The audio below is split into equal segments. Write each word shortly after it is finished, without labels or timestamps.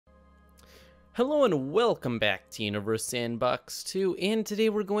Hello and welcome back to Universe Sandbox 2, and today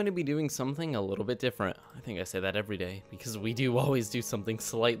we're going to be doing something a little bit different. I think I say that every day, because we do always do something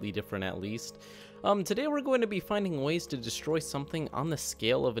slightly different at least. Today we're going to be finding ways to destroy something on the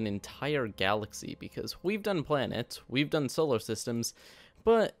scale of an entire galaxy, because we've done planets, we've done solar systems,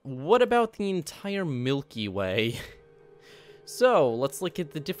 but what about the entire Milky Way? So, let's look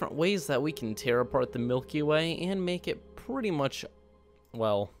at the different ways that we can tear apart the Milky Way and make it pretty much,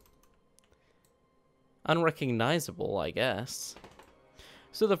 well, unrecognizable, I guess.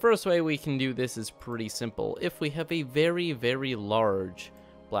 So the first way we can do this is pretty simple. If we have a very, very large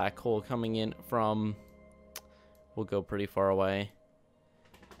black hole coming in from, we'll go pretty far away.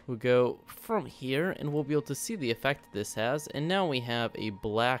 We'll go from here and we'll be able to see the effect this has. And now we have a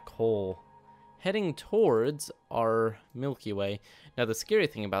black hole heading towards our Milky Way. Now the scary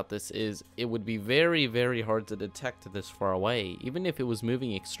thing about this is it would be very, very hard to detect this far away, even if it was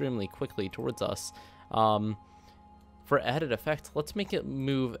moving extremely quickly towards us. For added effect, let's make it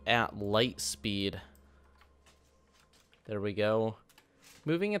move at light speed. There we go.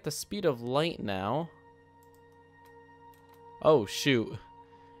 Moving at the speed of light now. Oh, shoot.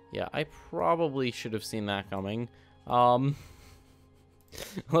 Yeah, I probably should have seen that coming.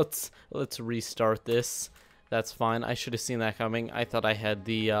 Let's restart this. That's fine. I should have seen that coming. I thought I had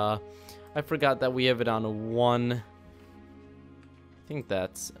the, I forgot that we have it on 1... I think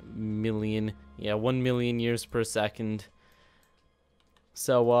that's million. Yeah, 1 million years per second.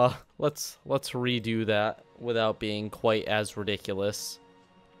 So let's redo that without being quite as ridiculous.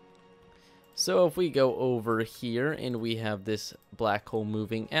 So if we go over here and we have this black hole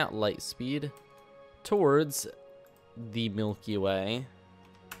moving at light speed towards the Milky Way.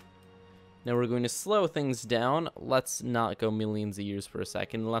 Now we're going to slow things down. Let's not go millions of years per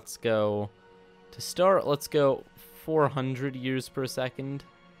second. Let's go, to start, let's go 400 years per second.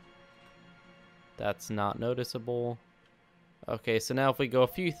 That's not noticeable. Okay, so now if we go a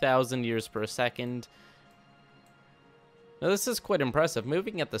few thousand years per second. Now this is quite impressive.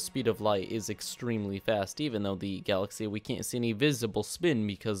 Moving at the speed of light is extremely fast, even though the galaxy, we can't see any visible spin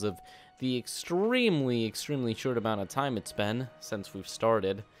because of the extremely short amount of time it's been since we've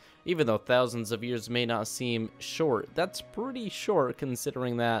started. Even though thousands of years may not seem short, that's pretty short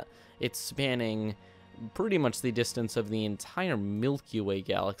considering that it's spanning pretty much the distance of the entire Milky Way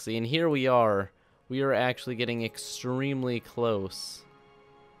galaxy. And here we are actually getting extremely close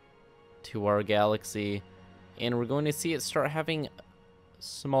to our galaxy, and we're going to see it start having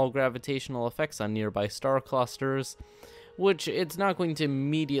small gravitational effects on nearby star clusters, which it's not going to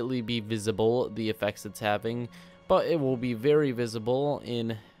immediately be visible, the effects it's having, but it will be very visible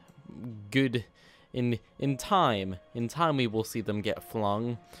in time. In time we will see them get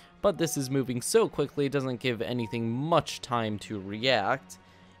flung. But this is moving so quickly, it doesn't give anything much time to react.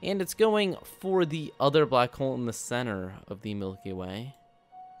 And it's going for the other black hole in the center of the Milky Way.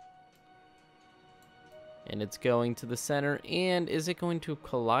 And it's going to the center, and is it going to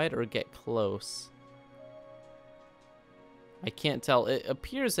collide or get close? I can't tell. It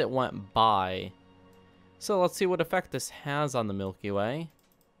appears it went by. So let's see what effect this has on the Milky Way.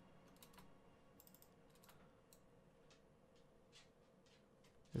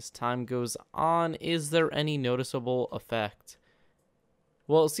 As time goes on, is there any noticeable effect?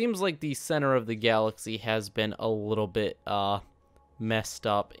 Well, it seems like the center of the galaxy has been a little bit messed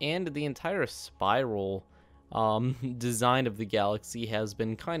up, and the entire spiral design of the galaxy has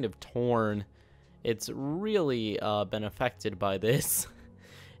been kind of torn. It's really been affected by this.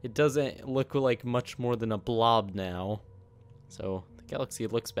 It doesn't look like much more than a blob now. So the galaxy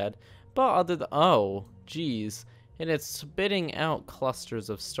looks bad. But other than, oh, geez. And it's spitting out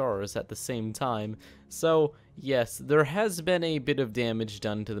clusters of stars at the same time. So, yes, there has been a bit of damage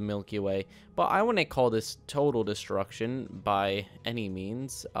done to the Milky Way, but I wouldn't call this total destruction by any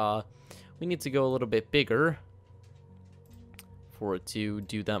means. We need to go a little bit bigger for it to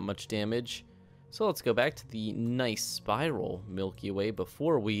do that much damage. So let's go back to the nice spiral Milky Way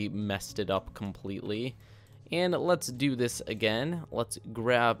before we messed it up completely. And let's do this again. Let's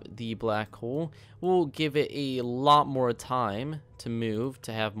grab the black hole. We'll give it a lot more time to move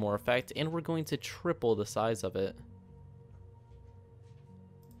to have more effect, and we're going to triple the size of it.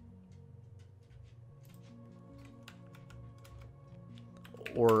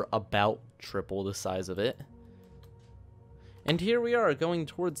 Or about triple the size of it. And here we are going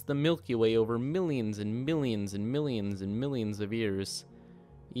towards the Milky Way over millions and millions and millions and millions of years.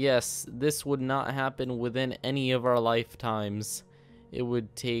 Yes, this would not happen within any of our lifetimes. It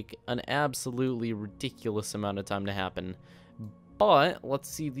would take an absolutely ridiculous amount of time to happen. But let's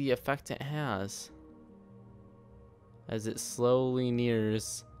see the effect it has as it slowly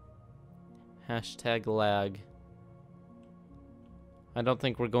nears Hashtag lag. I don't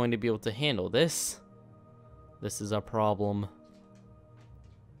think we're going to be able to handle this. This is a problem.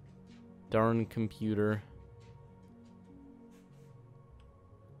 Darn computer.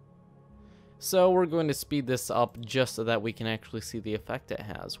 So we're going to speed this up just so that we can actually see the effect it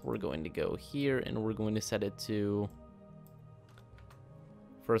has. We're going to go here and we're going to set it to...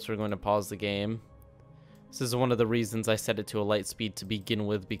 First we're going to pause the game. This is one of the reasons I set it to a light speed to begin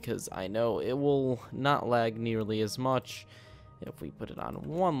with, because I know it will not lag nearly as much. If we put it on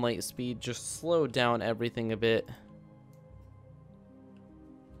one light speed, just slow down everything a bit.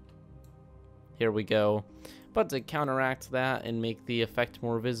 Here we go. But to counteract that and make the effect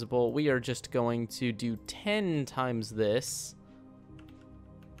more visible, we are just going to do 10 times this.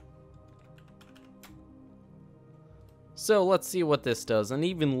 So let's see what this does. An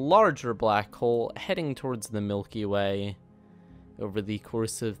even larger black hole heading towards the Milky Way over the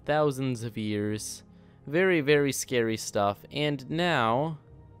course of thousands of years. Very, very scary stuff. And now...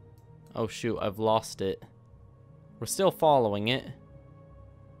 Oh shoot, I've lost it. We're still following it.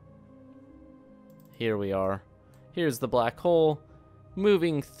 Here we are. Here's the black hole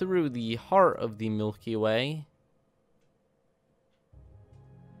moving through the heart of the Milky Way.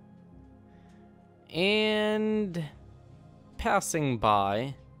 And passing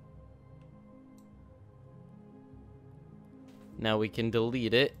by. Now we can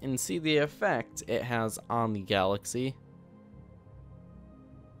delete it and see the effect it has on the galaxy.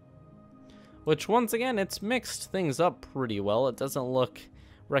 Which, once again, it's mixed things up pretty well. It doesn't look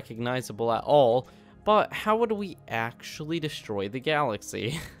recognizable at all. But how would we actually destroy the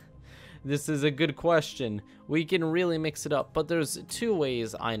galaxy? This is a good question. We can really mix it up, but there's two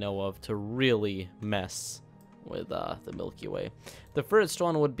ways I know of to really mess with the Milky Way. The first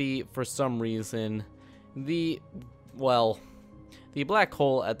one would be, for some reason, the black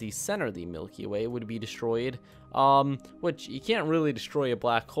hole at the center of the Milky Way would be destroyed, which you can't really destroy a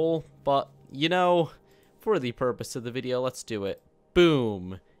black hole, but, you know, for the purpose of the video, let's do it.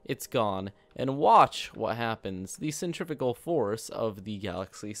 Boom! It's gone. And watch what happens. The centrifugal force of the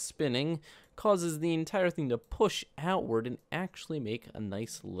galaxy spinning causes the entire thing to push outward and actually make a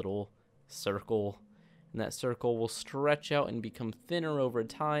nice little circle. And that circle will stretch out and become thinner over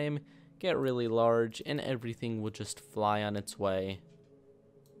time, get really large, and everything will just fly on its way.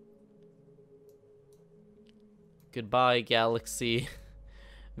 Goodbye, galaxy.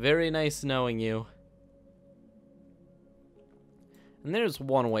 Very nice knowing you. And there's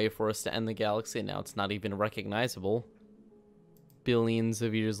one way for us to end the galaxy. Now it's not even recognizable. Billions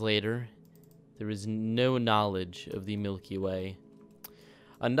of years later, there is no knowledge of the Milky Way.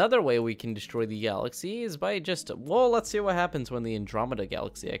 Another way we can destroy the galaxy is by just, well, let's see what happens when the Andromeda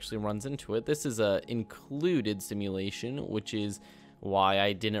galaxy actually runs into it. This is a included simulation, which is why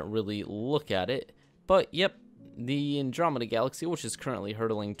I didn't really look at it. But yep, the Andromeda galaxy, which is currently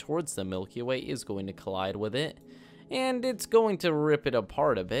hurtling towards the Milky Way, is going to collide with it. And it's going to rip it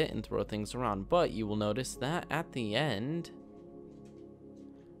apart a bit and throw things around. But you will notice that at the end,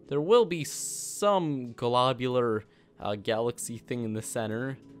 there will be some globular galaxy thing in the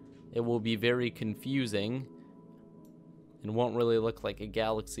center. It will be very confusing and won't really look like a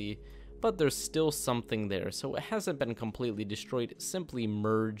galaxy. But there's still something there. So it hasn't been completely destroyed. It simply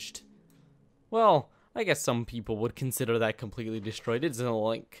merged. Well, I guess some people would consider that completely destroyed. It doesn't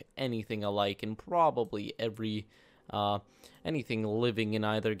look anything alike. And probably anything living in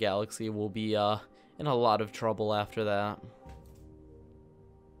either galaxy will be in a lot of trouble after that.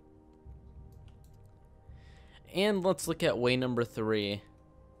 And let's look at way number 3.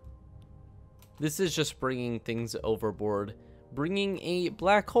 This is just bringing things overboard. Bringing a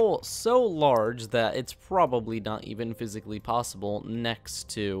black hole so large that it's probably not even physically possible next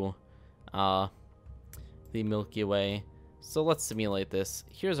to the Milky Way. So let's simulate this.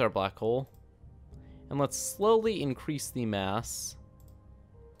 Here's our black hole. And let's slowly increase the mass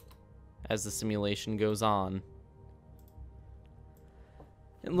as the simulation goes on.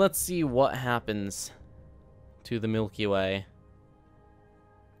 And let's see what happens to the Milky Way.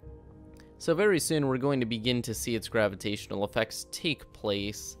 So very soon we're going to begin to see its gravitational effects take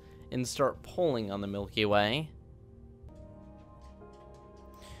place and start pulling on the Milky Way.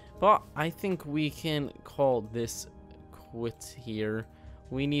 But I think we can call this quits here.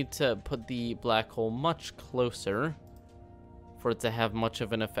 We need to put the black hole much closer for it to have much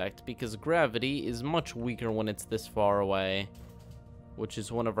of an effect, because gravity is much weaker when it's this far away, which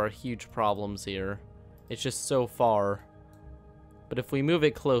is one of our huge problems here. It's just so far. But if we move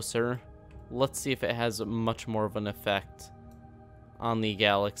it closer, let's see if it has much more of an effect on the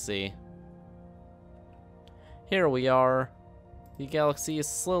galaxy. Here we are. The galaxy is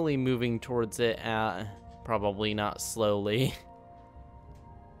slowly moving towards it at... probably not slowly.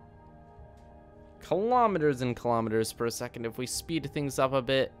 Kilometers and kilometers per second. If we speed things up a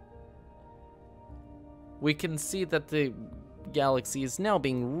bit, we can see that the galaxy is now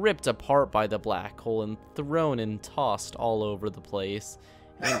being ripped apart by the black hole and thrown and tossed all over the place.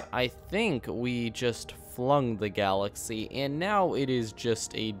 And I think we just flung the galaxy, and now it is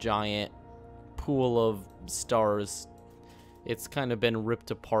just a giant pool of stars. It's kind of been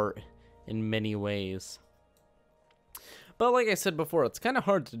ripped apart in many ways. But like I said before, it's kind of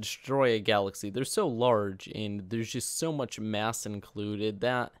hard to destroy a galaxy. They're so large, and there's just so much mass included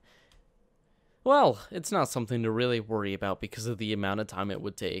that, well, it's not something to really worry about because of the amount of time it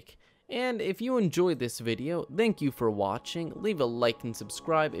would take. And if you enjoyed this video, thank you for watching. Leave a like and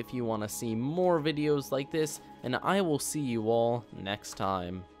subscribe if you want to see more videos like this, and I will see you all next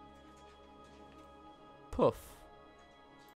time. Poof.